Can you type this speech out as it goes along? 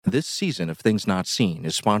This season of Things Not Seen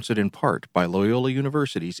is sponsored in part by Loyola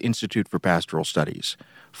University's Institute for Pastoral Studies.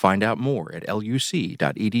 Find out more at luc.edu/IPS.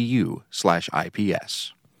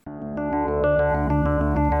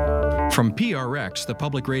 From PRX, the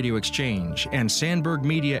Public Radio Exchange, and Sandberg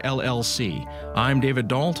Media, LLC, I'm David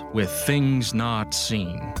Dault with Things Not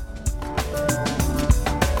Seen.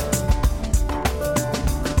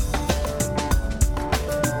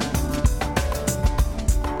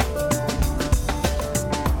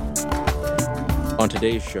 On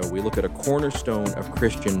today's show, we look at a cornerstone of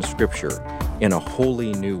Christian scripture in a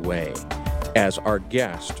wholly new way, as our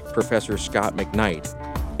guest, Professor Scot McKnight,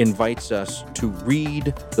 invites us to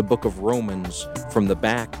read the book of Romans from the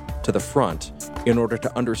back to the front in order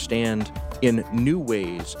to understand in new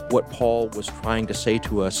ways what Paul was trying to say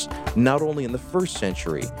to us, not only in the first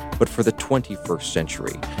century, but for the 21st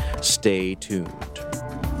century. Stay tuned.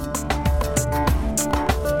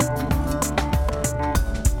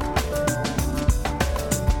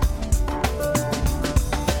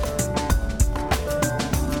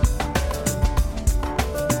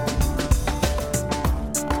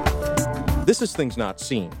 This is Things Not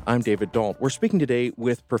Seen. I'm David Dault. We're speaking today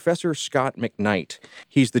with Professor Scot McKnight.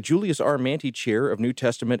 He's the Julius R. Manti Chair of New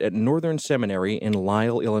Testament at Northern Seminary in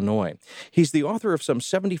Lisle, Illinois. He's the author of some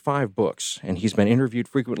 75 books, and he's been interviewed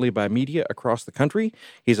frequently by media across the country.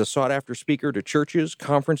 He's a sought-after speaker to churches,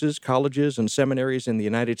 conferences, colleges, and seminaries in the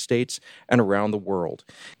United States and around the world.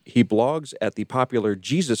 He blogs at the popular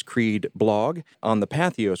Jesus Creed blog on the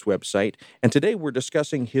Patheos website, and today we're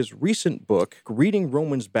discussing his recent book, Reading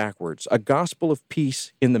Romans Backwards, A Gospel of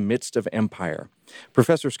Peace in the Midst of Empire.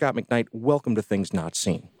 Professor Scot McKnight, welcome to Things Not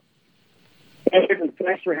Seen.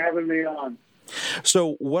 Thanks for having me on.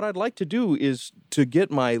 So what I'd like to do is to get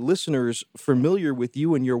my listeners familiar with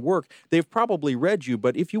you and your work. They've probably read you,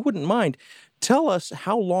 but if you wouldn't mind, tell us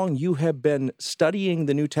how long you have been studying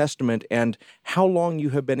the New Testament and how long you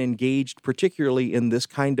have been engaged, particularly in this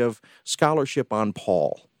kind of scholarship on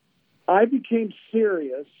Paul. I became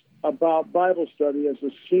serious about Bible study as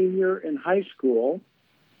a senior in high school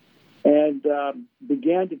and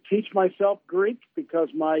began to teach myself Greek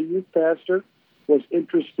because my youth pastor was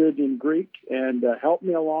interested in Greek and helped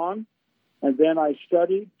me along. And then I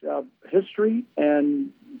studied history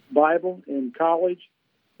and Bible in college,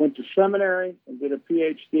 went to seminary and did a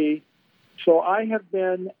PhD. So I have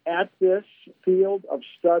been at this field of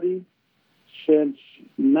study since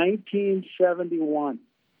 1971.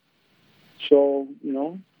 So,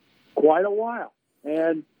 quite a while.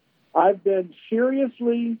 And I've been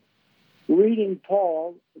seriously reading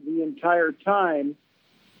Paul the entire time,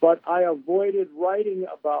 but I avoided writing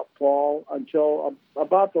about Paul until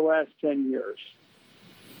about the last 10 years.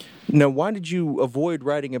 Now, why did you avoid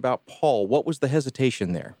writing about Paul? What was the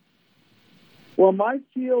hesitation there? Well, my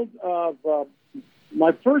field of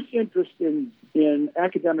my first interest in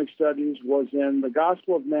academic studies was in the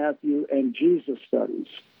Gospel of Matthew and Jesus studies.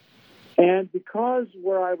 And because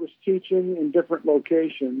where I was teaching in different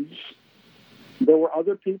locations, there were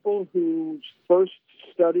other people whose first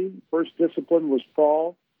discipline was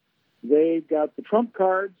Paul. They got the trump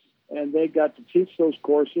cards, and they got to teach those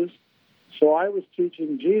courses. So I was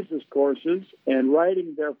teaching Jesus courses and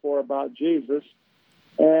writing, therefore, about Jesus,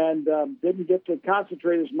 and didn't get to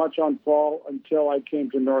concentrate as much on Paul until I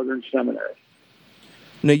came to Northern Seminary.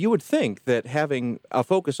 Now, you would think that having a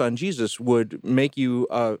focus on Jesus would make you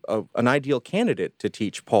an ideal candidate to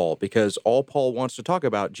teach Paul, because all Paul wants to talk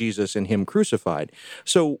about Jesus and him crucified.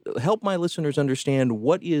 So help my listeners understand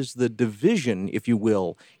what is the division, if you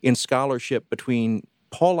will, in scholarship between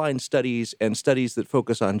Pauline studies and studies that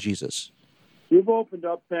focus on Jesus. You've opened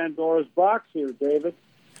up Pandora's box here, David.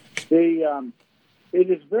 It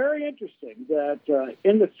is very interesting that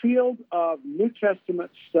in the field of New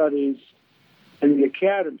Testament studies in the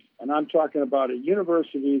academy, and I'm talking about at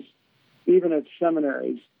universities, even at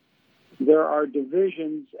seminaries, there are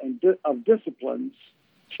divisions of disciplines.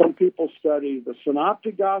 Some people study the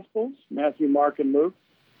Synoptic Gospels, Matthew, Mark, and Luke.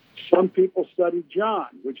 Some people study John,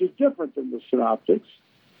 which is different than the Synoptics.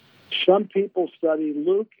 Some people study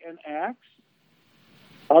Luke and Acts.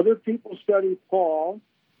 Other people study Paul.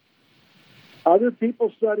 Other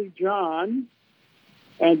people study John.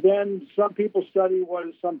 And then some people study what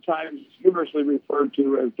is sometimes humorously referred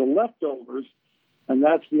to as the leftovers, and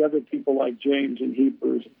that's the other people like James and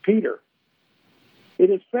Hebrews and Peter.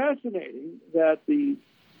 It is fascinating that the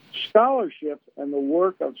scholarship and the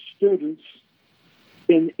work of students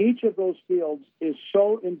in each of those fields is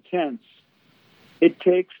so intense. It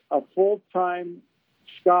takes a full-time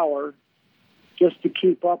scholar just to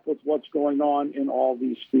keep up with what's going on in all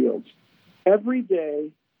these fields. Every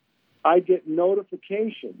day, I get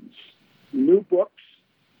notifications, new books,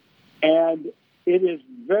 And it is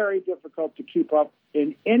very difficult to keep up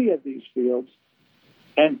in any of these fields.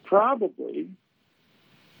 And probably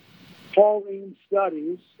Pauline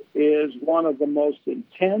studies is one of the most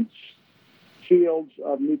intense fields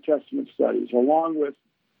of New Testament studies, along with,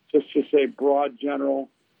 just to say, broad general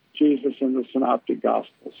Jesus and the Synoptic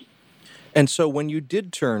Gospels. And so when you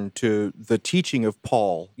did turn to the teaching of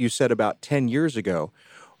Paul, you said about 10 years ago,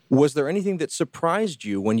 was there anything that surprised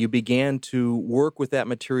you when you began to work with that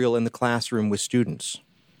material in the classroom with students?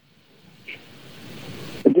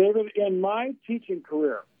 David, in my teaching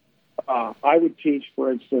career, I would teach,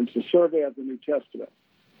 for instance, a survey of the New Testament.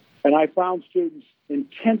 And I found students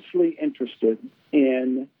intensely interested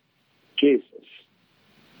in Jesus.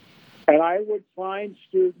 And I would find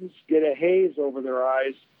students get a haze over their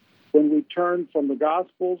eyes when we turned from the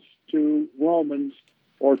Gospels to Romans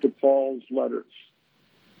or to Paul's letters.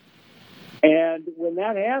 And when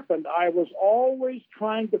that happened, I was always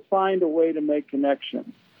trying to find a way to make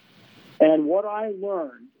connection. And what I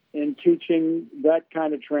learned in teaching that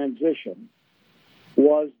kind of transition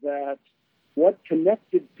was that what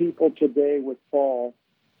connected people today with Paul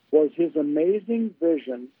was his amazing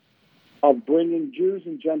vision of bringing Jews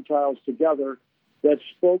and Gentiles together that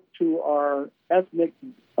spoke to our ethnic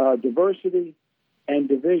diversity and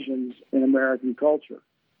divisions in American culture.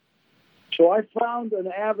 So I found an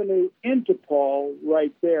avenue into Paul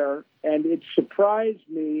right there, and it surprised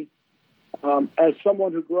me as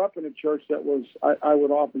someone who grew up in a church that was, I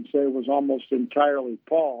would often say, was almost entirely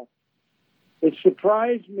Paul. It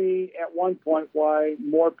surprised me at one point why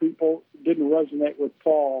more people didn't resonate with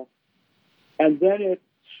Paul, and then it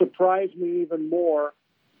surprised me even more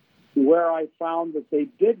where I found that they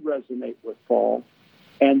did resonate with Paul,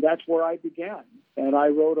 and that's where I began. And I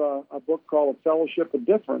wrote a book called A Fellowship of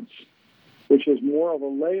Difference, which is more of a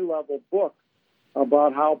lay-level book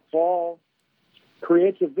about how Paul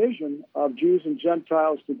creates a vision of Jews and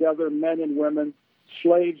Gentiles together, men and women,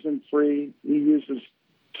 slaves and free. He uses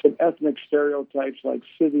some ethnic stereotypes like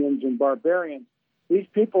Scythians and barbarians. These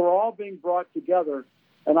people are all being brought together,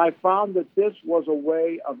 and I found that this was a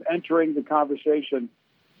way of entering the conversation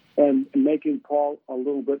and making Paul a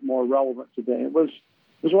little bit more relevant today. It was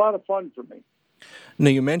a lot of fun for me. Now,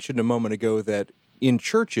 you mentioned a moment ago that in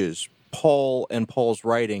churches, Paul and Paul's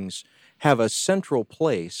writings have a central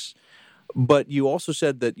place, but you also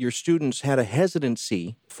said that your students had a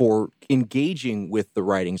hesitancy for engaging with the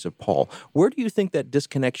writings of Paul. Where do you think that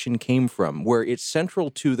disconnection came from, where it's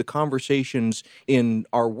central to the conversations in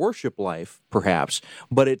our worship life, perhaps,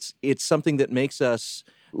 but it's something that makes us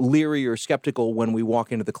leery or skeptical when we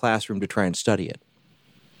walk into the classroom to try and study it?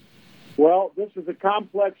 Well, this is a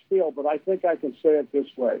complex field, but I think I can say it this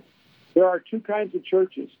way. There are two kinds of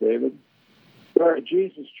churches, David. There are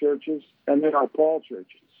Jesus churches and there are Paul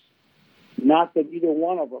churches. Not that either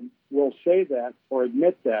one of them will say that or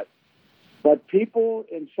admit that, but people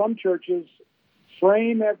in some churches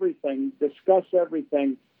frame everything, discuss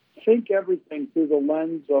everything, think everything through the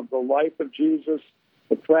lens of the life of Jesus,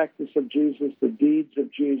 the practice of Jesus, the deeds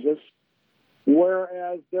of Jesus,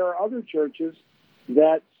 whereas there are other churches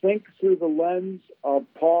that think through the lens of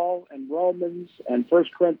Paul and Romans and 1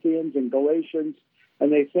 Corinthians and Galatians,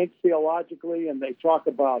 and they think theologically, and they talk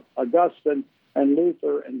about Augustine and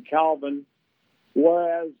Luther and Calvin,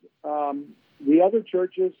 whereas the other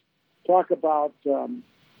churches talk about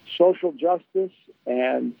social justice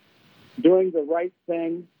and doing the right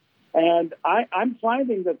thing. And I'm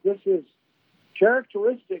finding that this is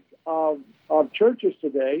characteristic of churches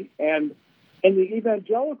today. And in the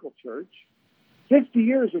evangelical church, 50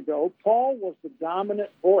 years ago, Paul was the dominant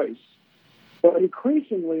voice. But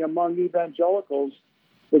increasingly among evangelicals,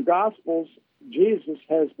 the Gospels, Jesus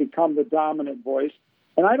has become the dominant voice.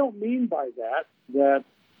 And I don't mean by that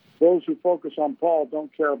those who focus on Paul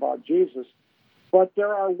don't care about Jesus. But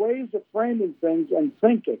there are ways of framing things and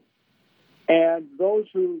thinking. And those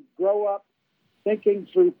who grow up thinking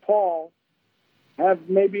through Paul have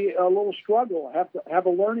maybe a little struggle, have a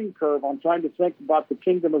learning curve on trying to think about the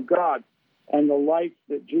kingdom of God and the life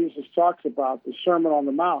that Jesus talks about, the Sermon on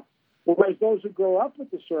the Mount. Whereas those who grow up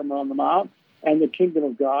with the Sermon on the Mount and the kingdom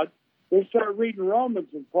of God, they start reading Romans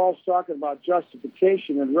and Paul's talking about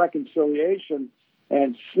justification and reconciliation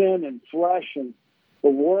and sin and flesh and the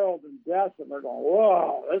world and death, and they're going,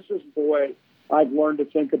 whoa, this isn't the way I've learned to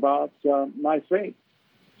think about my faith.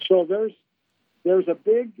 So there's a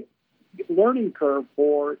big learning curve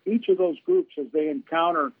for each of those groups as they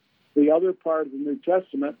encounter the other part of the New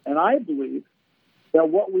Testament. And I believe that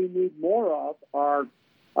what we need more of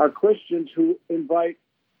are Christians who invite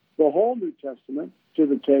the whole New Testament to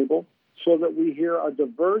the table so that we hear a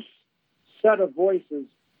diverse set of voices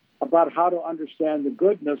about how to understand the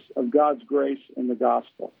goodness of God's grace in the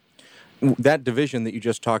gospel. That division that you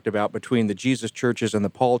just talked about between the Jesus churches and the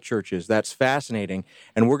Paul churches, that's fascinating.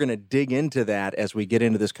 And we're going to dig into that as we get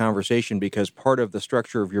into this conversation, because part of the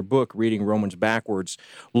structure of your book, Reading Romans Backwards,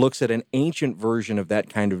 looks at an ancient version of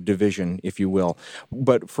that kind of division, if you will.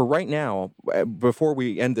 But for right now, before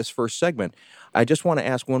we end this first segment, I just want to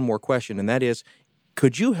ask one more question, and that is,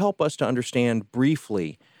 could you help us to understand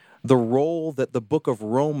briefly the role that the book of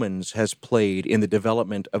Romans has played in the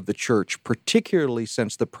development of the church, particularly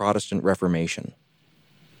since the Protestant Reformation?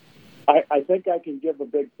 I think I can give a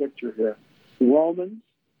big picture here. Romans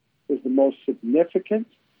is the most significant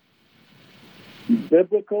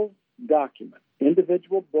biblical document,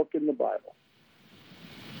 individual book in the Bible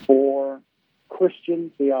for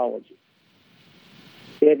Christian theology.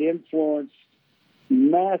 It influenced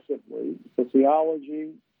massively the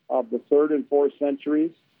theology of the 3rd and 4th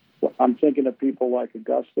centuries. I'm thinking of people like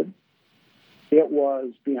Augustine. It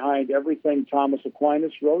was behind everything Thomas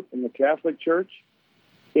Aquinas wrote in the Catholic Church.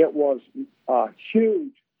 It was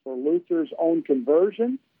huge for Luther's own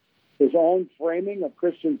conversion, his own framing of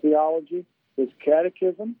Christian theology, his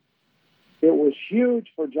catechism. It was huge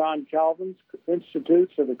for John Calvin's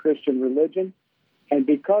Institutes of the Christian Religion. And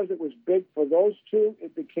because it was big for those two,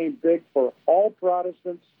 it became big for all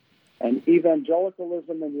Protestants. And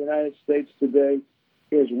evangelicalism in the United States today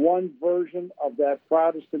is one version of that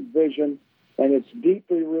Protestant vision, and it's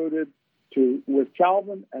deeply rooted with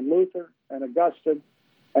Calvin and Luther and Augustine,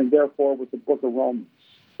 and therefore with the book of Romans.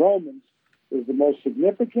 Romans is the most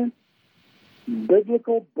significant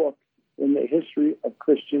biblical book in the history of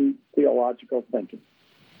Christian theological thinking.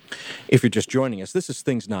 If you're just joining us, this is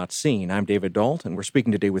Things Not Seen. I'm David Dault, and we're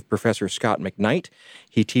speaking today with Professor Scot McKnight.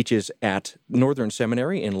 He teaches at Northern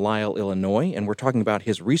Seminary in Lisle, Illinois, and we're talking about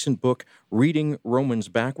his recent book, Reading Romans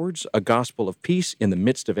Backwards, A Gospel of Peace in the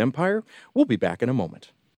Midst of Empire. We'll be back in a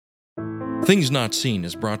moment. Things Not Seen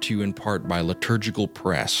is brought to you in part by Liturgical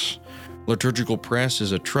Press. Liturgical Press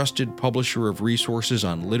is a trusted publisher of resources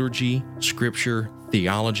on liturgy, scripture,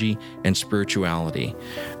 theology, and spirituality.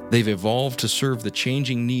 They've evolved to serve the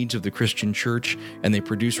changing needs of the Christian church, and they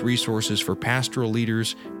produce resources for pastoral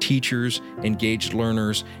leaders, teachers, engaged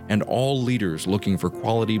learners, and all leaders looking for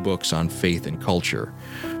quality books on faith and culture.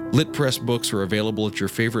 Lit Press books are available at your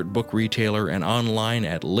favorite book retailer and online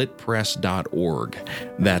at litpress.org.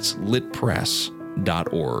 That's litpress.org.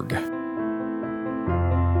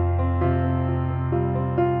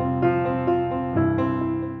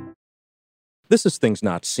 This is Things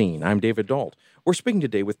Not Seen. I'm David Dault. We're speaking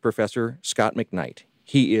today with Professor Scot McKnight.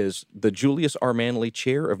 He is the Julius R. Manley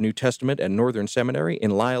Chair of New Testament at Northern Seminary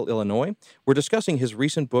in Lisle, Illinois. We're discussing his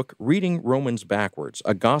recent book, Reading Romans Backwards,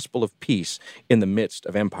 A Gospel of Peace in the Midst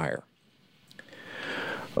of Empire.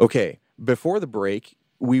 Okay, before the break,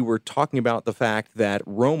 we were talking about the fact that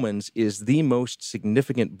Romans is the most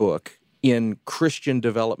significant book in Christian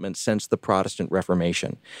development since the Protestant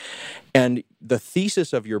Reformation. And the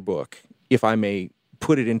thesis of your book, if I may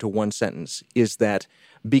put it into one sentence, is that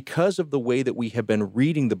because of the way that we have been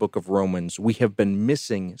reading the book of Romans, we have been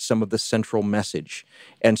missing some of the central message.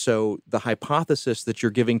 And so the hypothesis that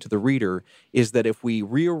you're giving to the reader is that if we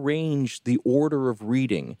rearrange the order of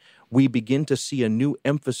reading, we begin to see a new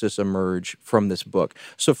emphasis emerge from this book.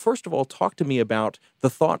 So first of all, talk to me about the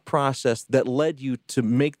thought process that led you to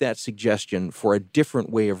make that suggestion for a different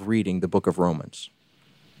way of reading the book of Romans.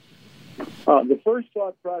 The first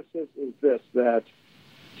thought process is this, that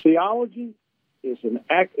theology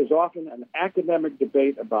is often an academic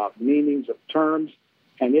debate about meanings of terms,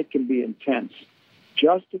 and it can be intense.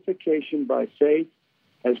 Justification by faith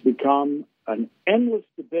has become an endless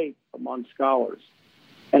debate among scholars,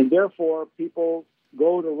 and therefore people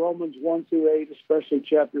go to Romans 1 through 8, especially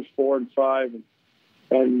chapters 4 and 5,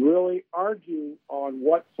 and really argue on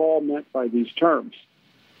what Paul meant by these terms.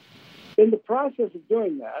 In the process of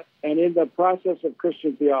doing that, and in the process of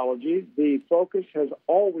Christian theology, the focus has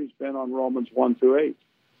always been on Romans 1 through 8.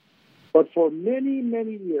 But for many,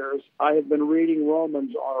 many years, I have been reading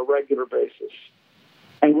Romans on a regular basis.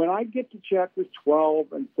 And when I get to chapters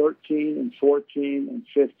 12 and 13 and 14 and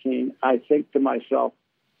 15, I think to myself,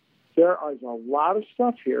 there is a lot of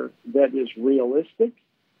stuff here that is realistic.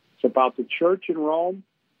 It's about the church in Rome,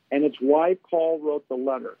 and it's why Paul wrote the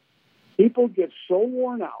letter. People get so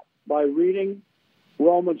worn out by reading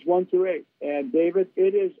Romans 1 through 8. And David,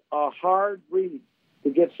 it is a hard read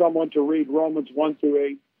to get someone to read Romans 1 through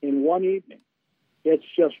 8 in one evening. It's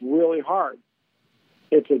just really hard.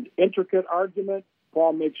 It's an intricate argument.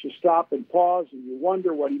 Paul makes you stop and pause, and you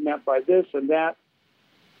wonder what he meant by this and that.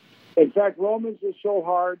 In fact, Romans is so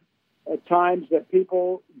hard at times that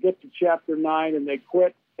people get to chapter 9 and they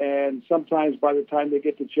quit, and sometimes by the time they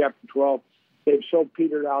get to chapter 12, they've so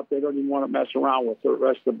petered out they don't even want to mess around with the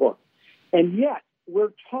rest of the book. And yet,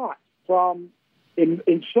 we're taught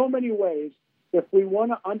in so many ways, if we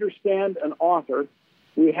want to understand an author,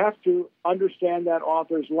 we have to understand that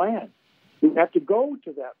author's land. We have to go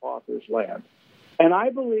to that author's land. And I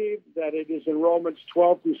believe that it is in Romans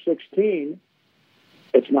 12 through 16.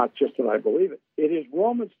 It's not just that I believe it. It is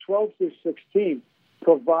Romans 12 through 16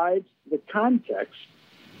 provides the context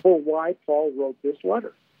for why Paul wrote this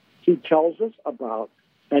letter. He tells us about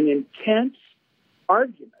an intense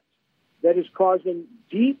argument that is causing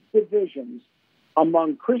deep divisions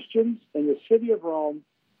among Christians in the city of Rome.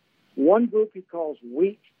 One group he calls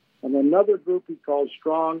weak, and another group he calls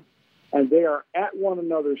strong, and they are at one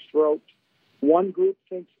another's throat. One group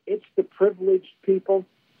thinks it's the privileged people,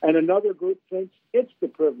 and another group thinks it's the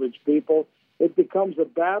privileged people. It becomes a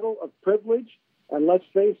battle of privilege, and let's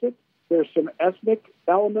face it, there's some ethnic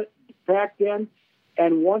element packed in,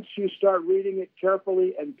 and once you start reading it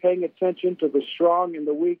carefully and paying attention to the strong and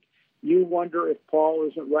the weak, you wonder if Paul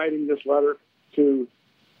isn't writing this letter to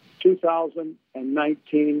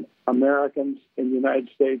 2019 Americans in the United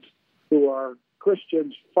States who are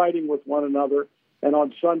Christians fighting with one another and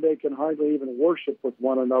on Sunday can hardly even worship with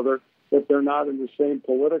one another if they're not in the same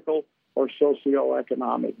political or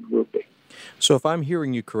socioeconomic grouping. So if I'm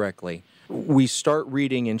hearing you correctly, we start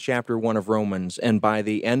reading in chapter 1 of Romans, and by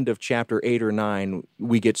the end of chapter 8 or 9,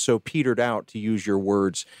 we get so petered out, to use your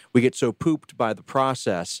words, we get so pooped by the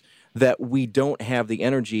process that we don't have the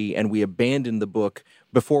energy and we abandon the book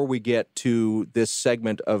before we get to this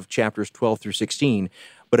segment of chapters 12 through 16.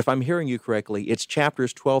 But if I'm hearing you correctly, it's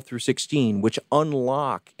chapters 12 through 16 which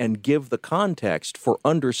unlock and give the context for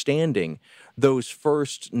understanding those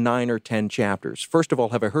first 9 or 10 chapters. First of all,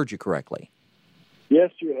 have I heard you correctly?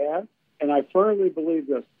 Yes, you have, and I firmly believe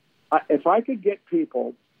this. If I could get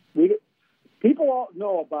people all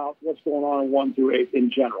know about what's going on in 1 through 8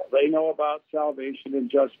 in general. They know about salvation and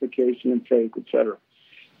justification and faith, etc.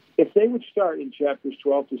 If they would start in chapters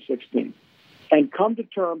 12 to 16 and come to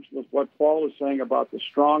terms with what Paul is saying about the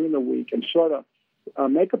strong and the weak and sort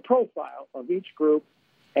of make a profile of each group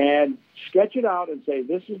and sketch it out and say,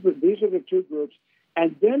 these are the two groups,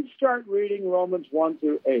 and then start reading Romans 1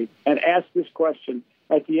 through 8 and ask this question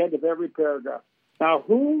at the end of every paragraph. Now,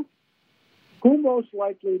 who most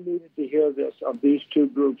likely needed to hear this of these two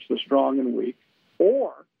groups, the strong and weak?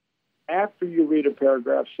 Or, after you read a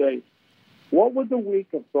paragraph, say, what would the weak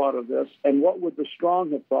have thought of this, and what would the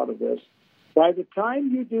strong have thought of this? By the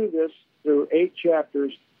time you do this through 8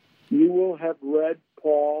 chapters, you will have read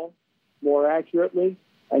Paul more accurately,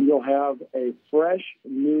 and you'll have a fresh,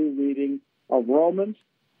 new reading of Romans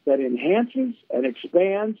that enhances and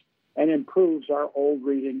expands and improves our old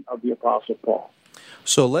reading of the Apostle Paul.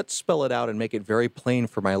 So let's spell it out and make it very plain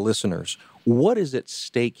for my listeners. What is at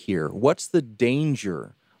stake here? What's the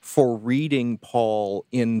danger for reading Paul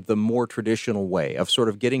in the more traditional way of sort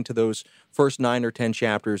of getting to those first 9 or 10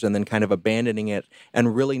 chapters and then kind of abandoning it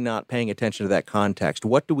and really not paying attention to that context?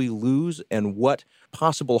 What do we lose, and what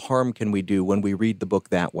possible harm can we do when we read the book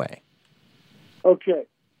that way? Okay,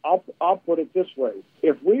 I'll put it this way.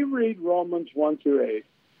 If we read Romans 1 through 8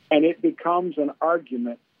 and it becomes an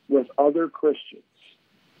argument with other Christians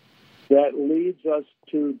that leads us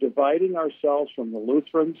to dividing ourselves from the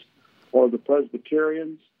Lutherans or the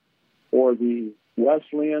Presbyterians or the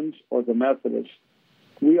Wesleyans or the Methodists,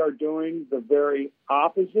 we are doing the very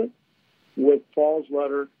opposite with Paul's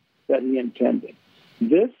letter that he intended.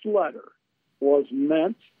 This letter was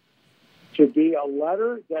meant to be a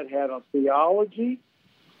letter that had a theology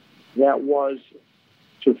that was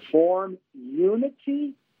to form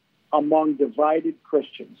unity among divided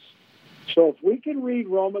Christians. So if we can read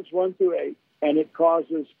Romans 1 through 8 and it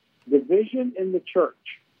causes division in the church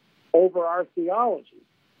over our theology,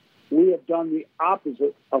 we have done the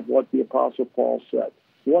opposite of what the Apostle Paul said.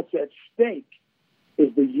 What's at stake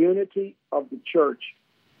is the unity of the church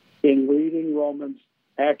in reading Romans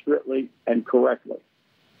accurately and correctly.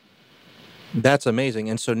 That's amazing.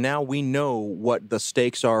 And so now we know what the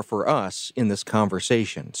stakes are for us in this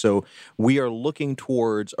conversation. So we are looking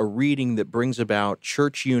towards a reading that brings about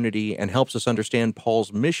church unity and helps us understand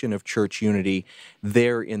Paul's mission of church unity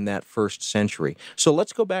there in that first century. So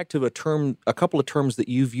let's go back to a couple of terms that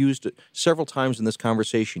you've used several times in this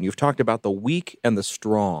conversation. You've talked about the weak and the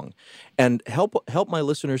strong, and help my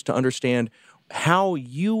listeners to understand how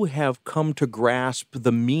you have come to grasp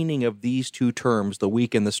the meaning of these two terms, the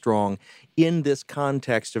weak and the strong, in this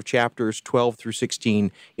context of chapters 12 through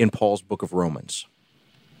 16 in Paul's book of Romans.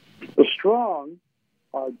 The strong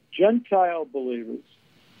are Gentile believers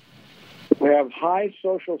who have high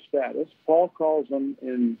social status. Paul calls them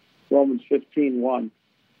in Romans 15:1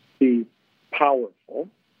 the powerful.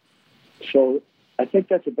 So I think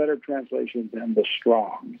that's a better translation than the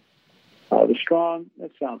strong. The strong,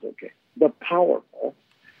 that sounds okay. The powerful,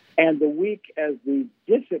 and the weak as the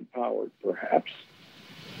disempowered, perhaps,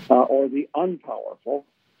 or the unpowerful.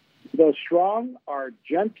 The strong are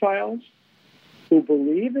Gentiles who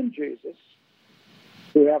believe in Jesus,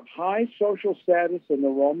 who have high social status in the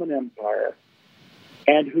Roman Empire,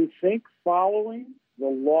 and who think following the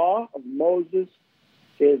law of Moses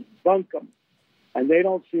is bunkum. And they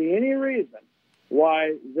don't see any reason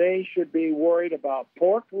why they should be worried about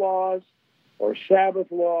pork laws or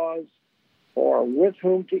Sabbath laws or with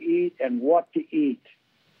whom to eat and what to eat.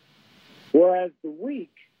 Whereas the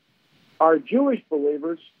weak are Jewish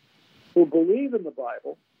believers who believe in the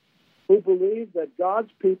Bible, who believe that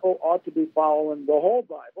God's people ought to be following the whole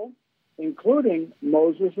Bible, including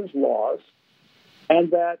Moses' laws,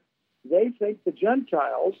 and that they think the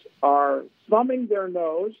Gentiles are thumbing their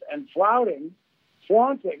nose and flaunting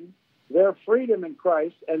their freedom in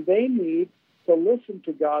Christ, and they need to listen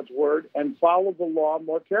to God's word and follow the law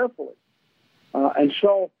more carefully. And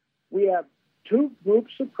so we have two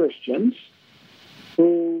groups of Christians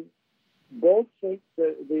who both think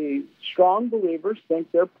that the strong believers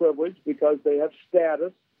think they're privileged because they have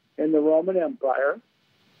status in the Roman Empire,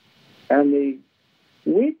 and the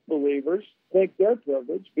weak believers think they're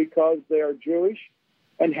privileged because they are Jewish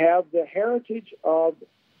and have the heritage of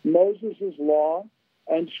Moses' law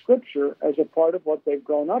and Scripture as a part of what they've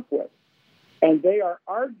grown up with. And they are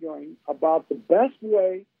arguing about the best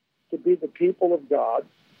way to be the people of God,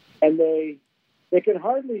 and they can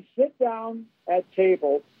hardly sit down at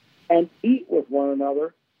table and eat with one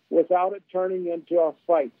another without it turning into a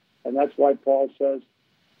fight. And that's why Paul says,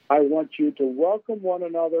 I want you to welcome one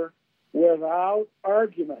another without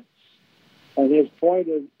arguments. And his point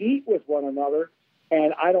is, eat with one another,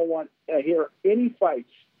 and I don't want to hear any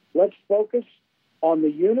fights. Let's focus on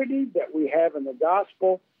the unity that we have in the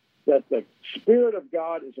gospel, that the Spirit of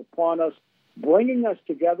God is upon us, bringing us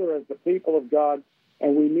together as the people of God,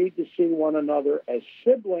 and we need to see one another as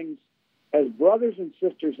siblings, as brothers and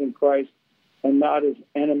sisters in Christ, and not as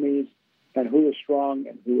enemies, and who is strong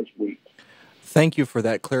and who is weak. Thank you for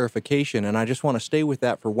that clarification, and I just want to stay with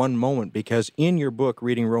that for one moment, because in your book,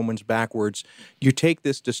 Reading Romans Backwards, you take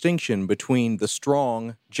this distinction between the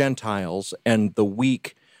strong Gentiles and the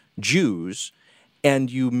weak Jews,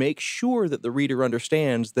 and you make sure that the reader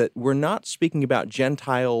understands that we're not speaking about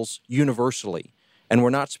Gentiles universally, and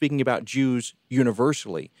we're not speaking about Jews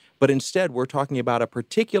universally, but instead we're talking about a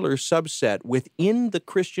particular subset within the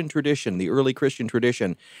Christian tradition, the early Christian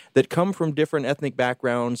tradition, that come from different ethnic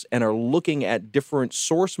backgrounds and are looking at different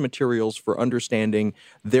source materials for understanding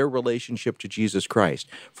their relationship to Jesus Christ.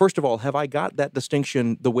 First of all, have I got that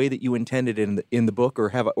distinction the way that you intended in the book,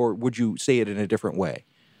 or would you say it in a different way?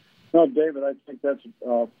 No, David, I think that's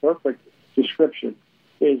a perfect description,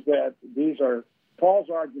 is that these are, Paul's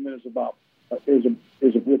argument is about, is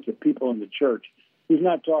with the people in the church. He's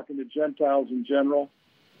not talking to Gentiles in general,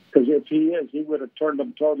 because if he is, he would have turned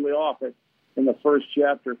them totally off in the first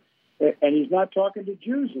chapter. And he's not talking to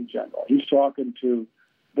Jews in general. He's talking to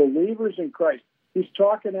believers in Christ. He's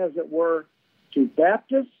talking, as it were, to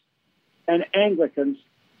Baptists and Anglicans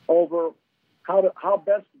over how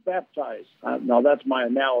best to baptize. Now, that's my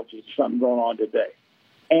analogy to something going on today.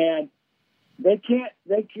 And they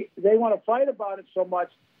want to fight about it so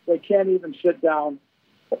much, they can't even sit down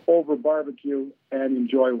over barbecue and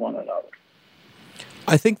enjoy one another.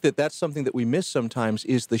 I think that that's something that we miss sometimes,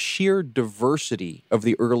 is the sheer diversity of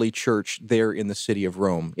the early church there in the city of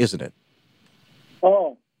Rome, isn't it?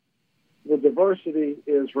 Oh, the diversity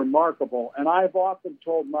is remarkable. And I've often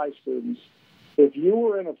told my students, if you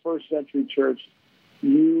were in a first century church,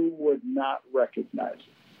 you would not recognize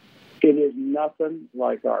it. It is nothing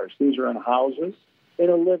like ours. These are in houses, in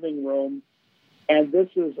a living room, and this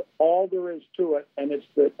is all there is to it. And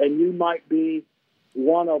and you might be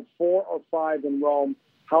one of 4 or 5 in Rome,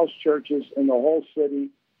 house churches in the whole city,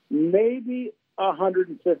 maybe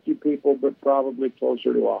 150 people, but probably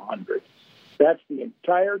closer to 100. That's the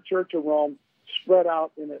entire Church of Rome spread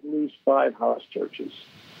out in at least 5 house churches.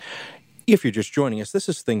 If you're just joining us, this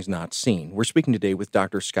is Things Not Seen. We're speaking today with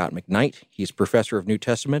Dr. Scot McKnight. He's professor of New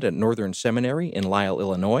Testament at Northern Seminary in Lisle,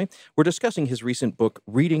 Illinois. We're discussing his recent book,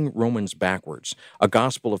 Reading Romans Backwards, A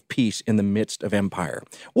Gospel of Peace in the Midst of Empire.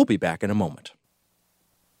 We'll be back in a moment.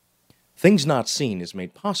 Things Not Seen is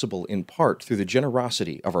made possible in part through the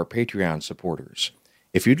generosity of our Patreon supporters.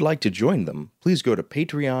 If you'd like to join them, please go to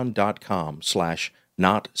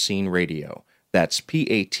patreon.com/notseenradio. That's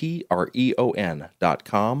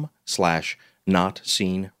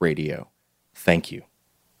patreon.com/notseenradio. Thank you.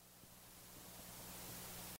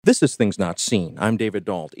 This is Things Not Seen. I'm David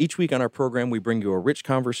Dalt. Each week on our program, we bring you a rich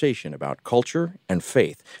conversation about culture and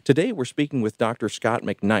faith. Today, we're speaking with Dr. Scot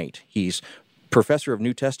McKnight. He's professor of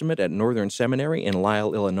New Testament at Northern Seminary in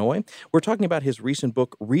Lisle, Illinois. We're talking about his recent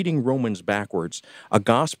book, Reading Romans Backwards, A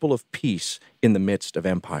Gospel of Peace in the Midst of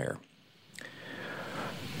Empire.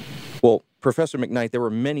 Well, Professor McKnight, there were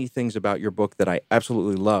many things about your book that I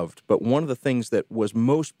absolutely loved, but one of the things that was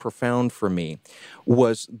most profound for me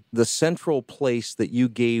was the central place that you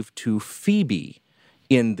gave to Phoebe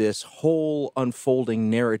in this whole unfolding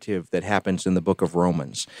narrative that happens in the book of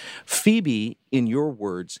Romans. Phoebe, in your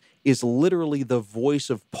words, is literally the voice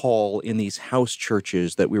of Paul in these house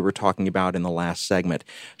churches that we were talking about in the last segment.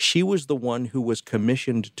 She was the one who was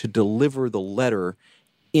commissioned to deliver the letter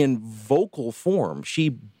in vocal form. She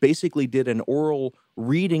basically did an oral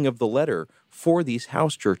reading of the letter for these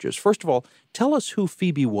house churches. First of all, tell us who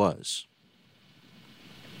Phoebe was.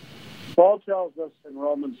 Paul tells us in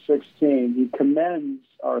Romans 16, he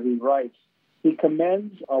writes, he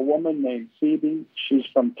commends a woman named Phoebe. She's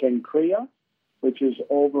from Cenchrea, which is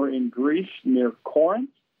over in Greece near Corinth.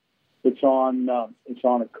 It's on a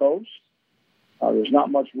coast. There's not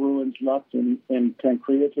much ruins left in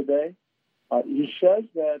Cenchrea today. He says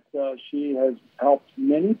that she has helped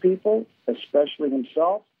many people, especially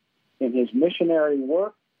himself, in his missionary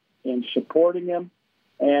work, in supporting him,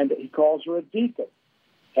 and he calls her a deacon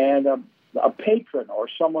and a patron or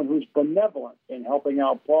someone who's benevolent in helping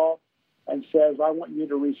out Paul, and says, I want you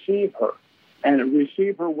to receive her, and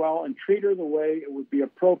receive her well and treat her the way it would be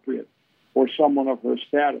appropriate for someone of her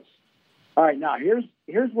status. All right, now here's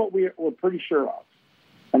what we're pretty sure of,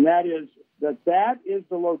 and that is the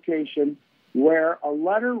location where a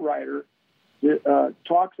letter writer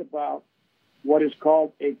talks about what is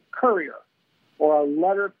called a courier or a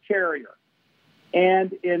letter carrier.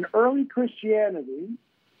 And in early Christianity,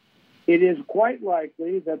 it is quite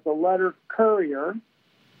likely that the letter courier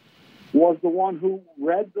was the one who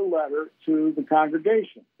read the letter to the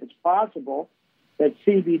congregation. It's possible that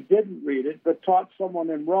Phoebe didn't read it, but taught someone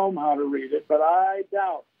in Rome how to read it, but I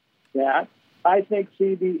doubt that. I think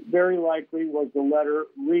Phoebe very likely was the letter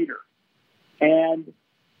reader. And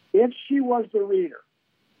if she was the reader,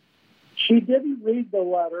 she didn't read the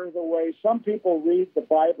letter the way some people read the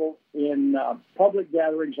Bible in public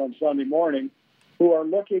gatherings on Sunday morning, who are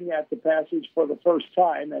looking at the passage for the first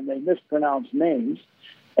time and they mispronounce names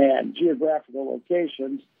and geographical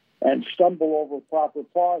locations and stumble over proper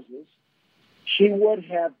pauses. She would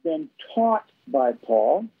have been taught by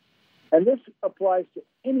Paul, and this applies to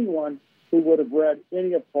anyone who would have read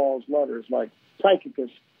any of Paul's letters, like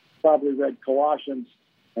Tychicus probably read Colossians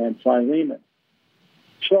and Philemon.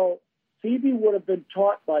 So Phoebe would have been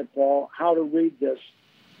taught by Paul how to read this,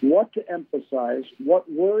 what to emphasize, what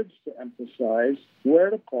words to emphasize,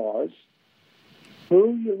 where to pause,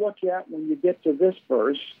 who you look at when you get to this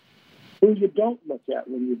verse, who you don't look at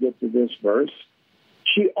when you get to this verse.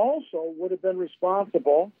 She also would have been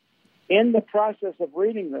responsible in the process of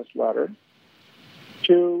reading this letter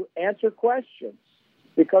to answer questions,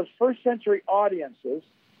 because first century audiences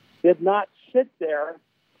did not sit there.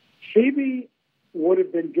 Phoebe would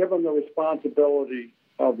have been given the responsibility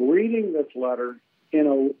of reading this letter in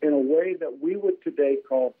a way that we would today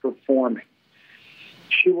call performing.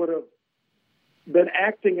 She would have been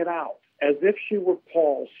acting it out as if she were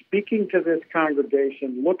Paul, speaking to this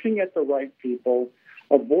congregation, looking at the right people,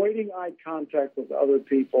 avoiding eye contact with other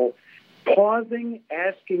people, pausing,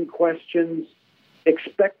 asking questions,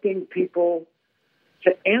 expecting people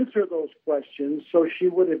to answer those questions. So she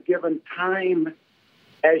would have given time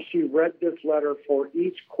as she read this letter for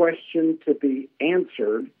each question to be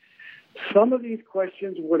answered. Some of these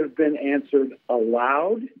questions would have been answered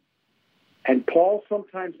aloud, and Paul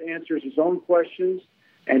sometimes answers his own questions,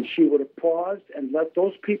 and she would have paused and let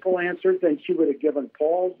those people answer. Then she would have given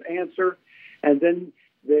Paul's answer, and then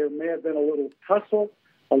there may have been a little tussle,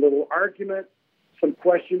 a little argument, some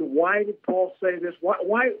question. Why did Paul say this?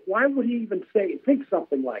 Why would he even think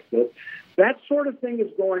something like this? That sort of thing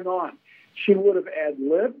is going on. She would have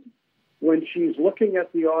ad-libbed when she's looking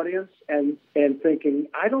at the audience and thinking,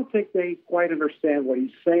 I don't think they quite understand what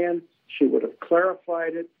he's saying. She would have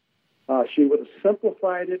clarified it. She would have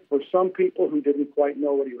simplified it for some people who didn't quite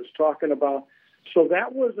know what he was talking about. So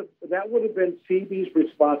that would have been Phoebe's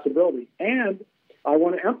responsibility. And I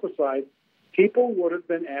want to emphasize, people would have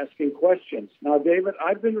been asking questions. Now, David,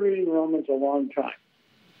 I've been reading Romans a long time,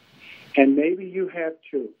 and maybe you have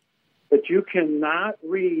too, but you cannot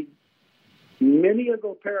read many of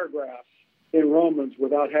the paragraphs in Romans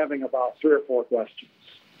without having about 3 or 4 questions.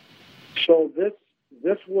 So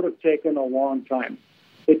this would have taken a long time.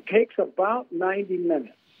 It takes about 90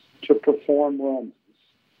 minutes to perform Romans.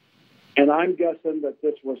 And I'm guessing that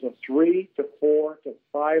this was a 3 to 4 to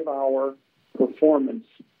 5 hour performance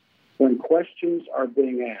when questions are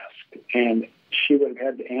being asked, and she would have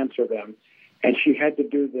had to answer them. And she had to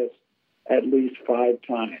do this at least 5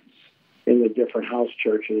 times in the different house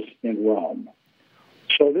churches in Rome.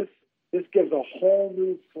 So this gives a whole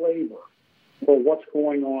new flavor for what's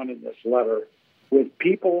going on in this letter, with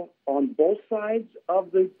people on both sides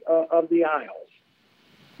of the aisles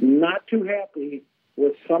not too happy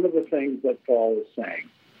with some of the things that Paul is saying.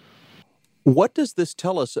 What does this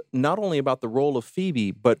tell us, not only about the role of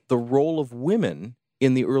Phoebe, but the role of women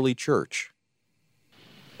in the early church?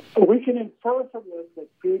 We can infer from this that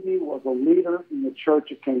Phoebe was a leader in the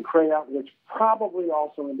church of Cenchrea, which probably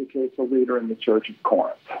also indicates a leader in the church of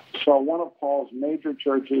Corinth. So one of Paul's major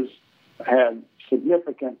churches had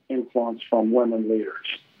significant influence from women leaders.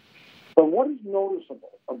 But what is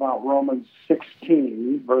noticeable about Romans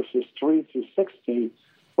 16, verses 3 through 16,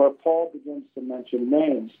 where Paul begins to mention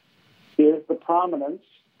names, is the prominence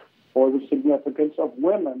or the significance of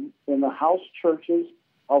women in the house churches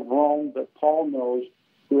of Rome that Paul knows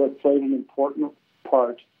who have played an important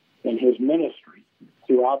part in his ministry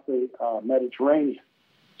throughout the Mediterranean.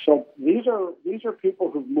 So these are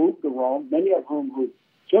people who've moved to Rome, many of whom who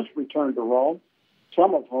just returned to Rome,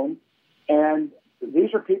 some of whom, and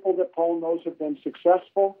these are people that Paul knows have been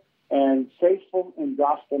successful and faithful in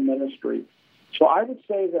gospel ministry. So I would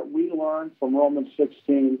say that we learn from Romans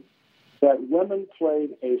 16 that women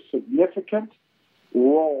played a significant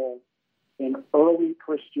role in early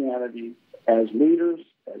Christianity as leaders,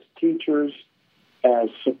 as teachers, as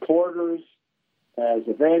supporters, as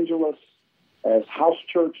evangelists, as house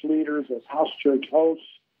church leaders, as house church hosts.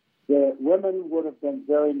 The women would have been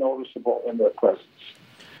very noticeable in their presence.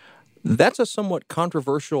 That's a somewhat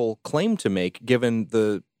controversial claim to make, given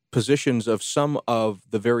the positions of some of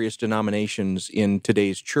the various denominations in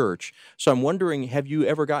today's church. So I'm wondering, have you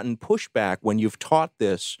ever gotten pushback when you've taught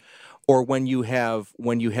this, or when you have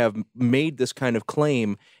made this kind of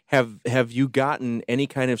claim? Have you gotten any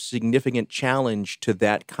kind of significant challenge to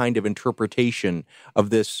that kind of interpretation of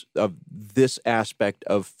this aspect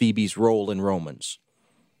of Phoebe's role in Romans?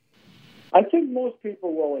 I think most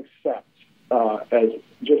people will accept, as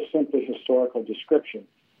just simply historical description,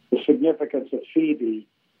 the significance of Phoebe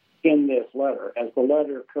in this letter as the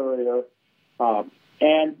letter courier.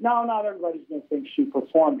 And now, not everybody's going to think she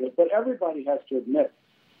performed it, but everybody has to admit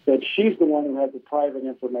that she's the one who had the private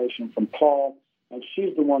information from Paul, and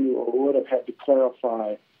she's the one who would have had to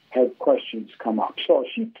clarify had questions come up. So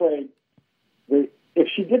she played if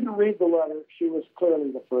she didn't read the letter, she was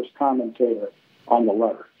clearly the first commentator on the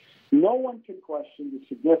letter. No one can question the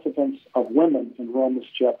significance of women in Romans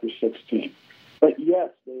chapter 16. But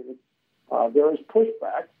yes, David, there is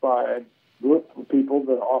pushback by a group of people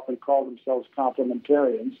that often call themselves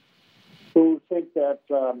complementarians, who think that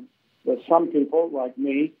some people, like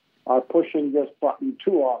me, are pushing this button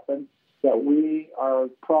too often, that we are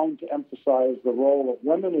prone to emphasize the role of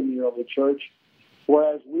women in the early church,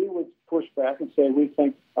 whereas we would push back and say we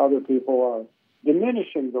think other people are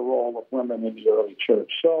diminishing the role of women in the early church.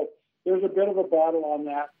 So there's a bit of a battle on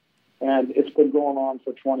that, and it's been going on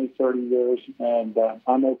for 20, 30 years, and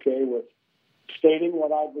I'm okay with stating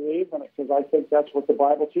what I believe, because I think that's what the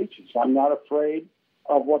Bible teaches. I'm not afraid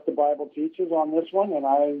of what the Bible teaches on this one, and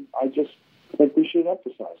I just think we should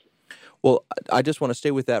emphasize it. Well, I just want to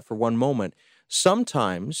stay with that for one moment.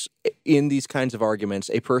 Sometimes in these kinds of arguments,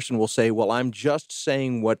 a person will say, well, I'm just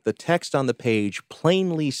saying what the text on the page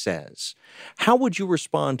plainly says. How would you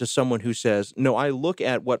respond to someone who says, no, I look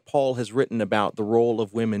at what Paul has written about the role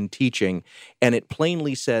of women teaching, and it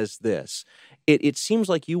plainly says this? It seems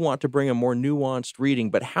like you want to bring a more nuanced reading,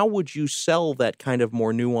 but how would you sell that kind of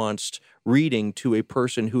more nuanced reading to a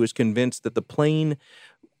person who is convinced that the plain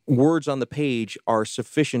words on the page are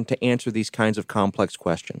sufficient to answer these kinds of complex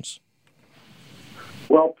questions?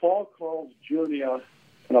 Well, Paul calls Julia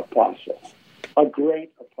an apostle, a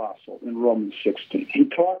great apostle in Romans 16. He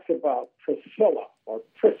talks about Priscilla or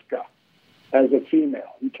Prisca as a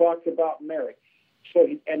female. He talks about Mary.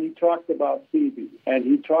 And he talked about Phoebe, and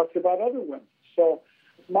he talks about other women. So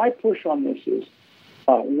my push on this is,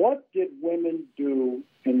 what did women do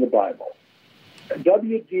in the Bible?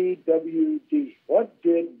 WDWD. What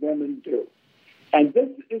did women do? And this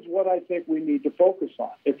is what I think we need to focus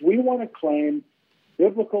on. If we want to claim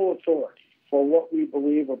biblical authority for what we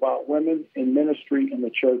believe about women in ministry in the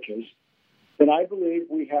churches, then I believe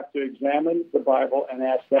we have to examine the Bible and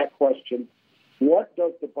ask that question, What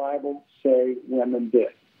does the Bible say women did?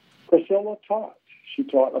 Priscilla taught. She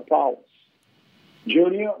taught Apollos.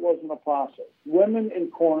 Junia was an apostle. Women in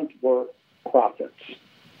Corinth were prophets.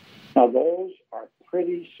 Now, those are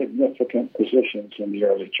pretty significant positions in the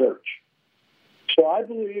early church. So I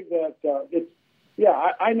believe that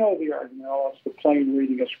I know the argument, it's the plain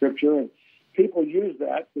reading of Scripture, and people use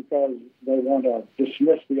that because they want to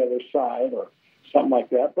dismiss the other side or something like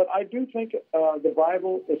that. But I do think the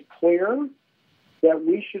Bible is clear that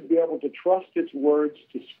we should be able to trust its words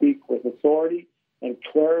to speak with authority and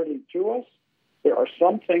clarity to us. There are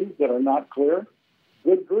some things that are not clear.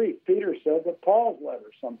 Good grief, Peter said that Paul's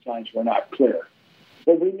letters sometimes were not clear.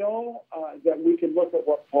 But we know that we can look at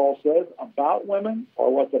what Paul says about women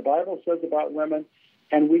or what the Bible says about women,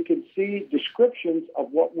 and we can see descriptions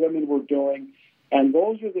of what women were doing. And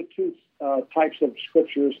those are the two types of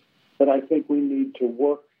scriptures that I think we need to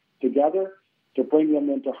work together to bring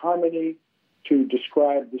them into harmony, to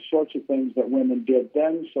describe the sorts of things that women did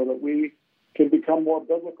then so that we can become more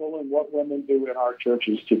biblical in what women do in our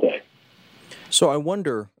churches today. So I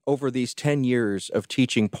wonder, over these 10 years of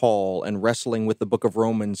teaching Paul and wrestling with the book of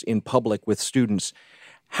Romans in public with students,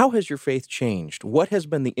 how has your faith changed? What has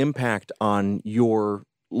been the impact on your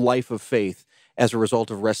life of faith as a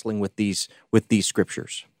result of wrestling with these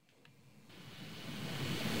scriptures?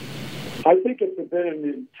 I think it's been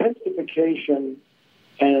an intensification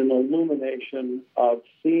and an illumination of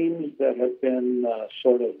themes that have been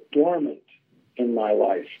sort of dormant in my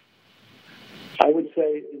life. I would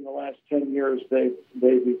say in the last 10 years they've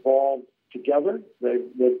evolved together.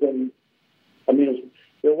 They've been,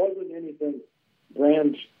 there wasn't anything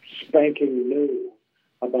brand spanking new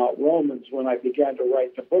about Romans when I began to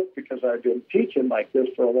write the book because I've been teaching like this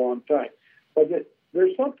for a long time. But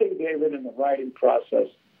there's something, David, in the writing process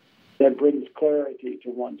that brings clarity to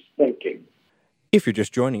one's thinking. If you're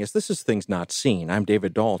just joining us, this is Things Not Seen. I'm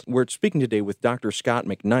David Dalt. We're speaking today with Dr. Scot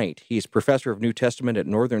McKnight. He's professor of New Testament at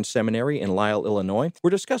Northern Seminary in Lisle, Illinois. We're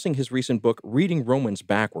discussing his recent book, Reading Romans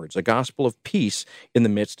Backwards, A Gospel of Peace in the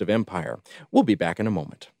Midst of Empire. We'll be back in a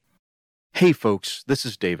moment. Hey, folks, this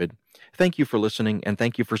is David. Thank you for listening, and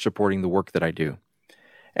thank you for supporting the work that I do.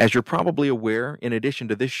 As you're probably aware, in addition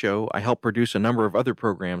to this show, I help produce a number of other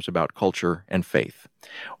programs about culture and faith.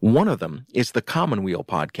 One of them is the Commonweal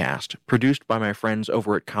podcast, produced by my friends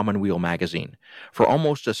over at Commonweal Magazine. For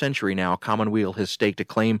almost a century now, Commonweal has staked a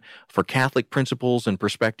claim for Catholic principles and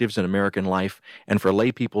perspectives in American life and for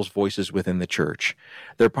lay people's voices within the church.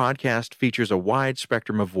 Their podcast features a wide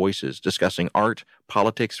spectrum of voices discussing art,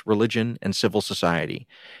 politics, religion, and civil society.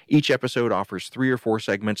 Each episode offers 3 or 4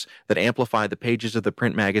 segments that amplify the pages of the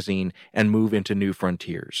print magazine and move into new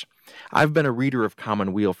frontiers. I've been a reader of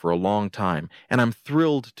Commonweal for a long time, and I'm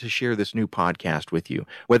thrilled to share this new podcast with you,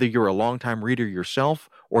 whether you're a longtime reader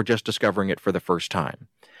yourself or just discovering it for the first time.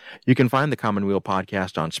 You can find the Commonweal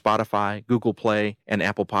podcast on Spotify, Google Play, and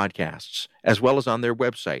Apple Podcasts, as well as on their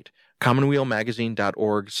website,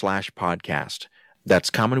 commonwealmagazine.org/podcast.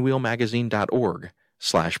 That's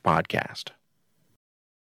commonwealmagazine.org/podcast.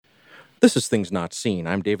 This is Things Not Seen.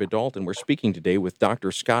 I'm David Dalt, and we're speaking today with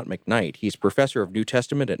Dr. Scot McKnight. He's professor of New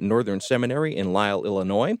Testament at Northern Seminary in Lisle,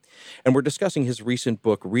 Illinois, and we're discussing his recent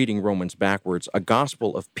book, Reading Romans Backwards, A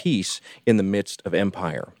Gospel of Peace in the Midst of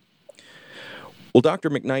Empire. Well,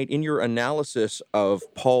 Dr. McKnight, in your analysis of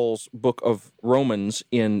Paul's book of Romans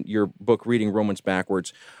in your book, Reading Romans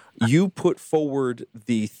Backwards, you put forward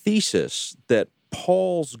the thesis that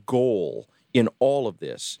Paul's goal in all of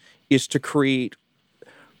this is to create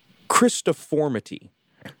Christoformity.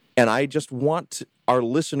 And I just want our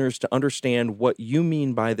listeners to understand what you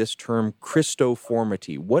mean by this term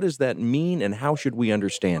Christoformity. What does that mean, and how should we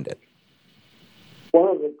understand it?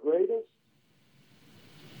 One of the greatest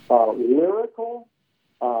lyrical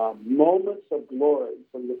moments of glory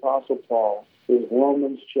from the Apostle Paul is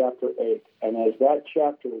Romans chapter 8. And as that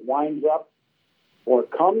chapter winds up or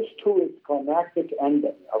comes to its climactic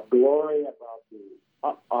ending of glory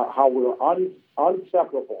about how we're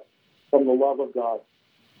inseparable from the love of God,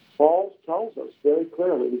 Paul tells us very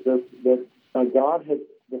clearly that God has,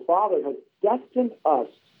 the Father has destined us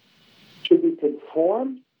to be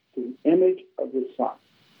conformed to the image of His Son.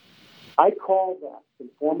 I call that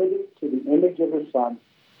conformity to the image of His Son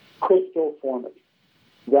Christoformity,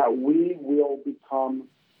 that we will become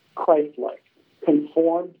Christ-like,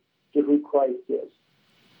 conformed to who Christ is.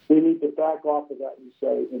 We need to back off of that and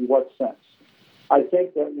say, in what sense? I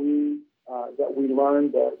think that we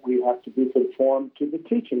learn that we have to be conformed to the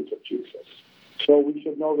teachings of Jesus. So we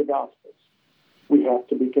should know the Gospels. We have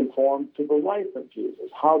to be conformed to the life of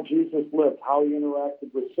Jesus, how Jesus lived, how He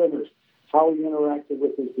interacted with sinners, how He interacted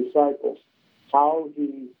with His disciples, how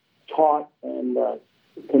He taught and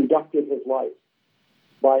conducted his life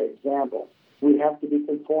by example. We have to be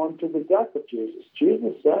conformed to the death of Jesus.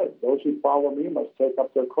 Jesus said, those who follow me must take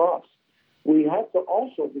up their cross. We have to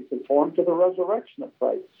also be conformed to the resurrection of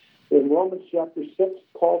Christ. In Romans chapter 6,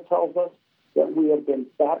 Paul tells us that we have been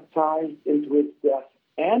baptized into his death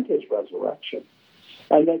and his resurrection,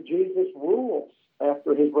 and that Jesus rules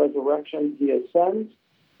after his resurrection. He ascends,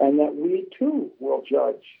 and that we too will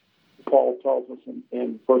judge, Paul tells us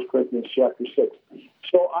in 1 Corinthians chapter 6.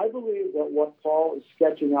 So I believe that what Paul is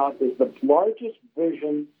sketching out is the largest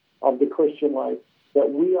vision of the Christian life,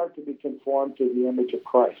 that we are to be conformed to the image of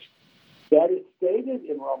Christ. That is stated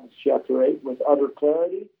in Romans chapter 8 with utter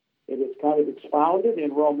clarity. It is kind of expounded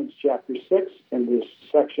in Romans chapter 6 in this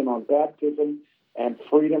section on baptism and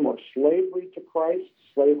freedom or slavery to Christ,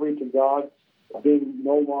 slavery to God, being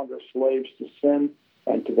no longer slaves to sin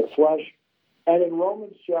and to the flesh. And in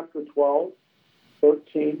Romans chapter 12,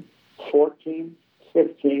 13, 14,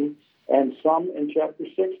 15, and some in chapter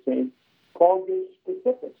 16, Paul gives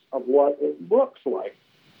specifics of what it looks like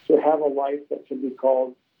to have a life that can be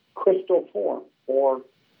called Christoform or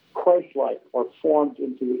Christ-like or formed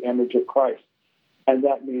into the image of Christ. And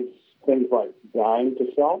that means things like dying to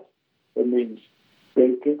self. It means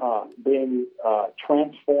being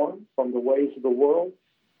transformed from the ways of the world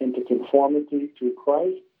into conformity to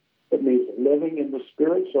Christ. It means living in the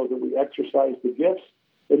Spirit so that we exercise the gifts.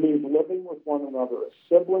 It means living with one another as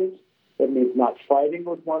siblings. It means not fighting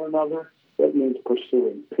with one another. It means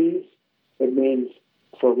pursuing peace. It means,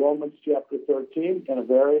 for Romans chapter 13, in a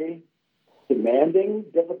very demanding,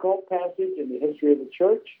 difficult passage in the history of the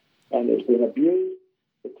church, and has been abused,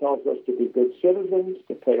 it tells us to be good citizens,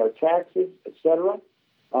 to pay our taxes, etc.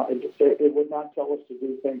 It would not tell us to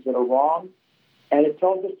do things that are wrong. And it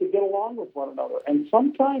tells us to get along with one another. And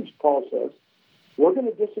sometimes, Paul says, we're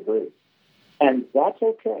going to disagree. And that's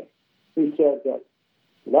okay. He said that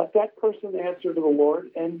let that person answer to the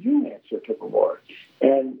Lord and you answer to the Lord.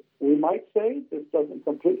 And we might say this doesn't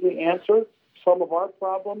completely answer some of our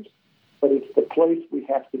problems, but it's the place we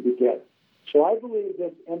have to begin. So I believe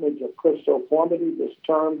this image of Christoformity, this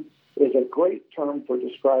term, is a great term for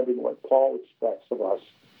describing what Paul expects of us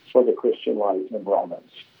for the Christian life in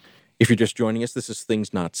Romans. If you're just joining us, this is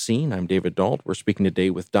Things Not Seen. I'm David Dault. We're speaking today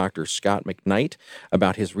with Dr. Scot McKnight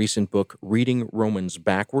about his recent book, Reading Romans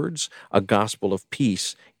Backwards, A Gospel of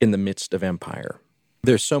Peace in the Midst of Empire.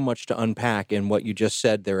 There's so much to unpack in what you just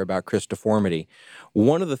said there about Christoformity.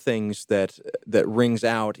 One of the things that rings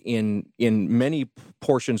out in many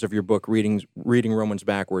portions of your book, Reading Romans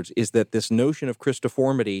Backwards, is that this notion of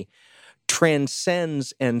Christoformity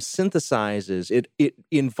transcends and synthesizes. It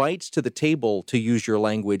invites to the table, to use your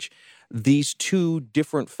language, these two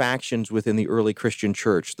different factions within the early Christian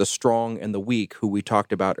church, the strong and the weak, who we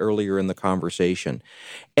talked about earlier in the conversation.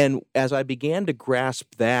 And as I began to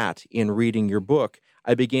grasp that in reading your book,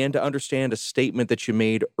 I began to understand a statement that you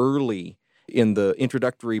made early in the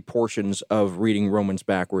introductory portions of Reading Romans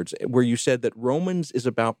Backwards, where you said that Romans is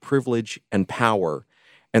about privilege and power,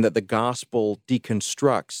 and that the gospel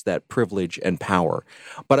deconstructs that privilege and power.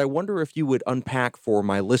 But I wonder if you would unpack for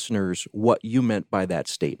my listeners what you meant by that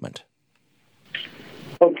statement.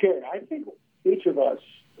 Okay, I think each of us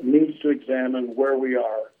needs to examine where we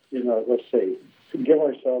are, let's say, to give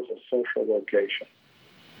ourselves a social location.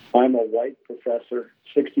 I'm a white professor,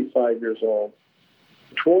 65 years old,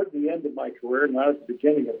 toward the end of my career, not at the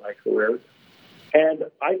beginning of my career, and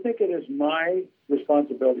I think it is my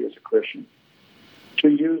responsibility as a Christian to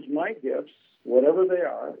use my gifts, whatever they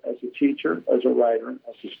are, as a teacher, as a writer,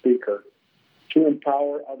 as a speaker, to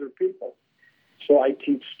empower other people. So I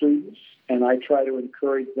teach students, and I try to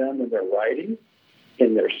encourage them in their writing,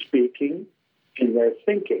 in their speaking, in their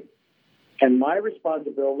thinking. And my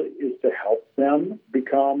responsibility is to help them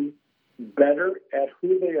become better at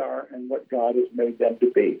who they are and what God has made them to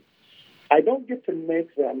be. I don't get to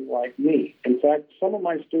make them like me. In fact, some of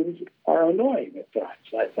my students are annoying at times.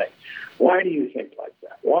 I think, why do you think like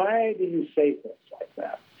that? Why do you say things like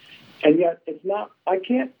that? And yet, it's not. I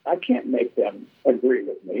can't make them agree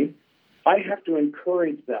with me. I have to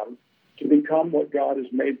encourage them to become what God has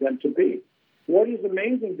made them to be. What is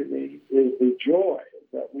amazing to me is the joy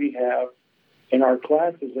that we have in our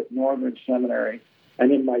classes at Northern Seminary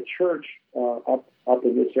and in my church up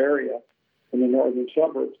in this area, in the northern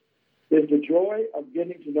suburbs, is the joy of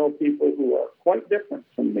getting to know people who are quite different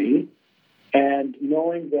from me and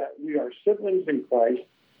knowing that we are siblings in Christ,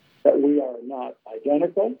 that we are not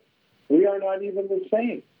identical, we are not even the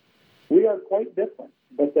same. We are quite different,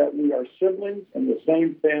 but that we are siblings in the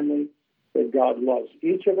same family, that God loves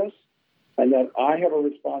each of us, and that I have a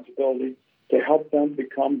responsibility to help them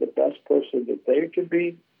become the best person that they can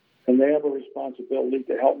be and they have a responsibility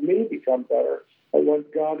to help me become better at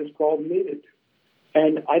what God has called me to do.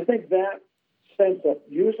 And I think that sense of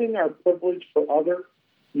using our privilege for others,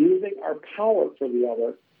 using our power for the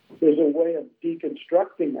other, is a way of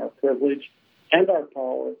deconstructing our privilege and our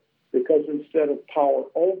power, because instead of power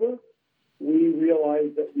over, we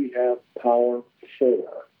realize that we have power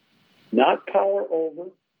for. Not power over,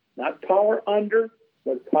 not power under,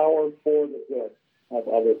 but power for the good of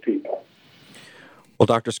other people. Well,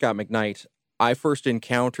 Dr. Scott McKnight, I first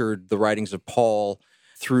encountered the writings of Paul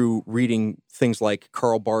through reading things like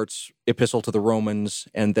Karl Barth's Epistle to the Romans,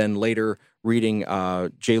 and then later reading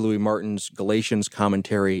J. Louis Martin's Galatians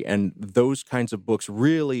commentary. And those kinds of books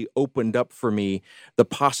really opened up for me the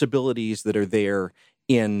possibilities that are there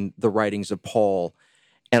in the writings of Paul.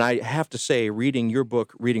 And I have to say, reading your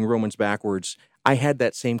book, Reading Romans Backwards, I had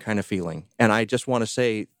that same kind of feeling. And I just want to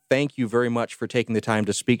say thank you very much for taking the time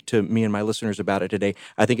to speak to me and my listeners about it today.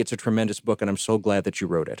 I think it's a tremendous book, and I'm so glad that you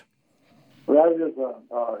wrote it. Well, that is a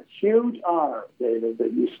huge honor, David,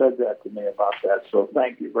 that you said that to me about that. So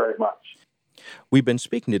thank you very much. We've been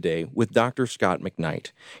speaking today with Dr. Scott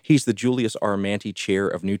McKnight. He's the Julius R. Manty Chair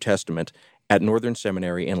of New Testament at Northern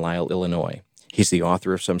Seminary in Lisle, Illinois. He's the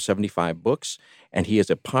author of some 75 books, and he is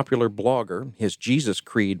a popular blogger. His Jesus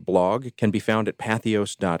Creed blog can be found at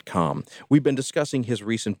patheos.com. We've been discussing his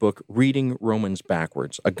recent book, Reading Romans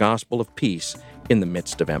Backwards, A Gospel of Peace in the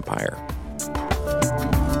Midst of Empire.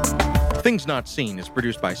 Things Not Seen is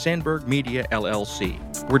produced by Sandberg Media, LLC.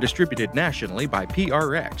 We're distributed nationally by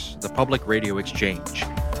PRX, the Public Radio Exchange.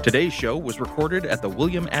 Today's show was recorded at the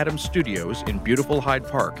William Adams Studios in beautiful Hyde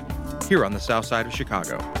Park, here on the south side of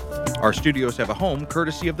Chicago. Our studios have a home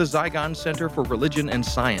courtesy of the Zygon Center for Religion and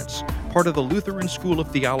Science, part of the Lutheran School of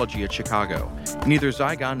Theology at Chicago. Neither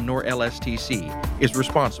Zygon nor LSTC is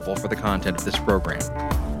responsible for the content of this program.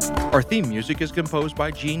 Our theme music is composed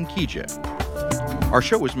by Gene Kija. Our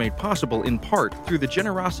show is made possible in part through the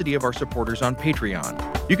generosity of our supporters on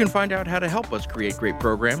Patreon. You can find out how to help us create great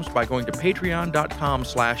programs by going to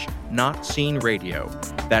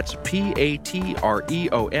patreon.com/notseenradio. That's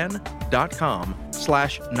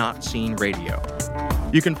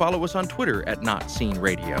patreon.com/notseenradio. You can follow us on Twitter at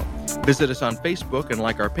notseenradio. Visit us on Facebook and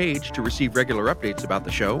like our page to receive regular updates about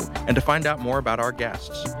the show and to find out more about our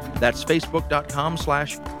guests. That's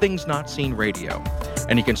facebook.com/thingsnotseenradio.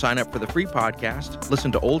 And you can sign up for the free podcast,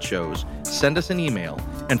 listen to old shows, send us an email,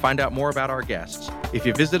 and find out more about our guests if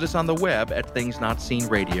you visit us on the web at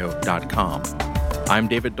thingsnotseenradio.com. I'm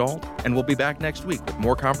David Dault, and we'll be back next week with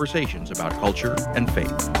more conversations about culture and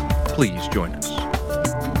faith. Please join us.